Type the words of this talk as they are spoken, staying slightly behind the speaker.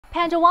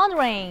Panda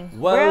wandering,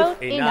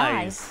 world in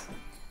eyes.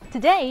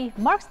 Today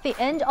marks the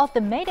end of the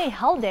May Day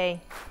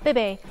holiday.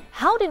 Baby,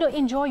 how did you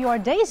enjoy your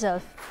days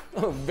off?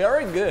 Oh,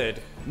 very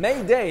good.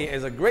 May Day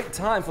is a great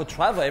time for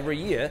travel every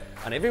year,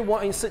 and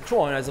everyone in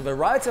Sichuan has a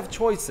variety of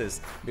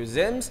choices: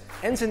 museums,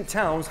 ancient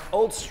towns,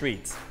 old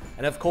streets.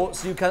 And of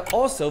course, you can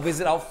also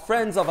visit our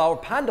friends of our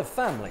panda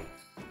family.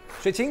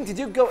 Xueqing, did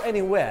you go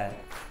anywhere?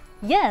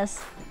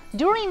 Yes.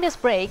 During this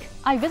break,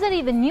 I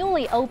visited the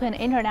newly opened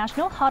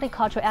International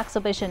Horticulture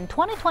Exhibition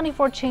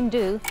 2024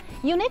 Chengdu.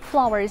 Unique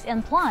flowers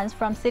and plants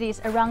from cities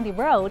around the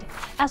world,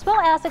 as well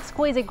as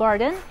exquisite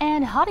garden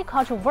and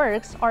horticultural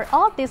works are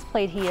all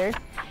displayed here.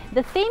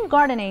 The themed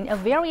gardening of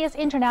various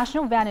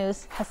international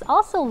venues has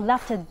also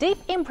left a deep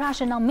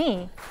impression on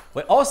me.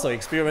 We also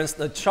experienced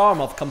the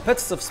charm of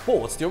competitive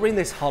sports during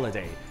this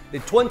holiday. The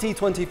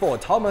 2024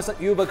 Thomas and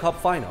Uber Cup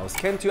finals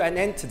came to an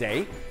end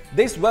today.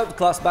 This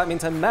world-class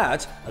badminton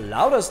match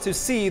allowed us to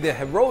see the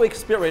heroic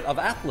spirit of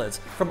athletes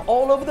from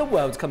all over the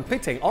world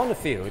competing on the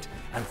field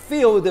and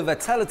feel the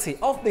vitality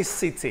of this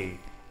city.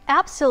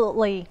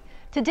 Absolutely.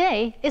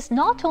 Today is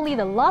not only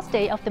the last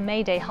day of the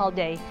May Day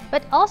holiday,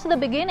 but also the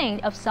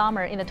beginning of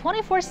summer in the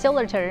 24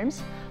 solar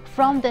terms.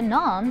 From then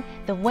on,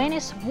 the wind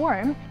is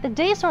warm, the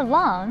days are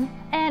long,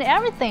 and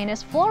everything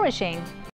is flourishing.